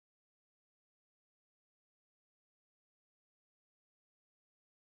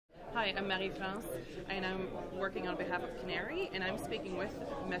Hi, I'm Marie-France, and I'm working on behalf of CANARIE, and I'm speaking with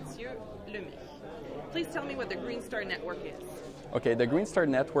Mathieu Lemay. Please tell me what the GreenStar Network is. Okay, the GreenStar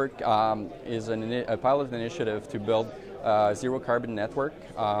Network is a pilot initiative to build a zero-carbon network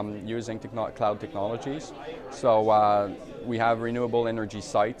using cloud technologies. So we have renewable energy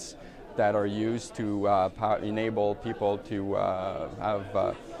sites that are used to enable people to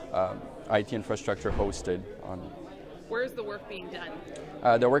have IT infrastructure hosted on. Where is the work being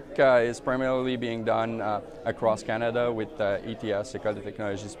done? The work is primarily being done across Canada with ETS, École de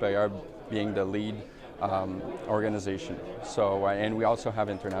Technologie Supérieure, being the lead organization. So, and we also have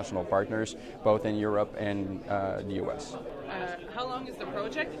international partners, both in Europe and the US. How long is the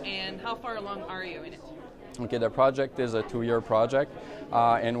project, and how far along are you in it? Okay, the project is a 2-year project,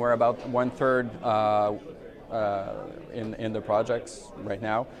 and we're about 1/3 in the projects right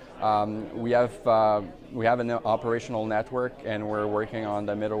now. We have an operational network, and we're working on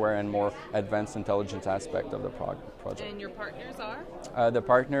the middleware and more advanced intelligence aspect of the project. And your partners are? The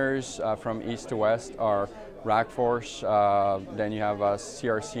partners from east to west are Rackforce, then you have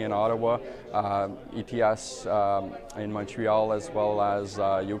CRC in Ottawa, ETS in Montreal, as well as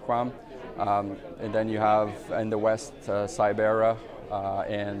UQAM. And then you have in the west Cybera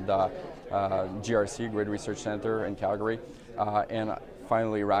and GRC, Grid Research Center in Calgary, and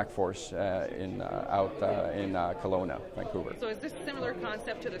finally Rackforce out in Kelowna, Vancouver. So is this a similar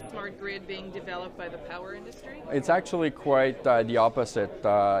concept to the smart grid being developed by the power industry? It's actually quite the opposite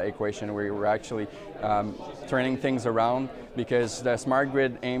equation. We're actually turning things around, because the smart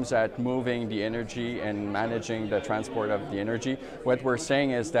grid aims at moving the energy and managing the transport of the energy. What we're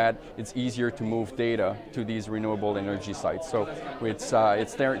saying is that it's easier to move data to these renewable energy sites. So it's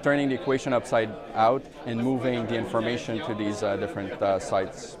turning the equation upside out and moving the information to these different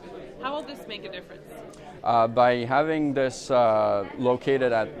sites. How will this make a difference? By having this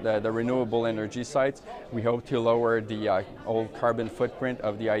located at the renewable energy sites, we hope to lower the old carbon footprint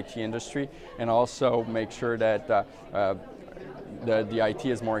of the IT industry, and also make sure that the IT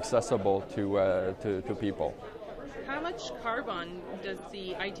is more accessible to people. How much carbon does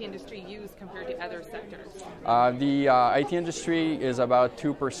the IT industry use compared to other sectors? The IT industry is about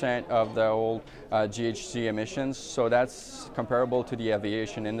 2% of the old GHG emissions, so that's comparable to the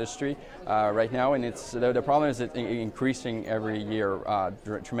aviation industry right now, and the problem is it's increasing every year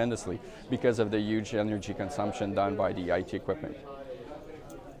tremendously because of the huge energy consumption done by the IT equipment.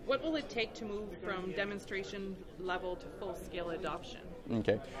 What will it take to move from demonstration level to full-scale adoption?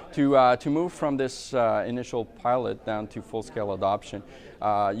 Okay, to move from this initial pilot down to full-scale adoption,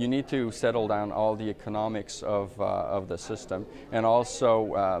 you need to settle down all the economics of the system, and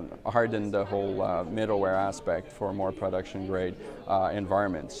also harden the whole middleware aspect for more production-grade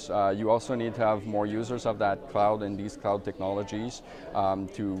environments. You also need to have more users of that cloud and these cloud technologies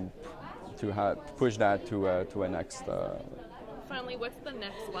to push that to a next. Finally, what's the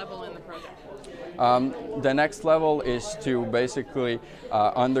next level in the project? The next level is to basically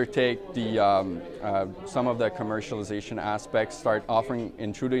undertake some of the commercialization aspects, start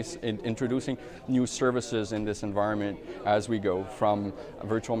introducing new services in this environment as we go, from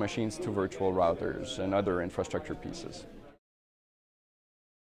virtual machines to virtual routers and other infrastructure pieces.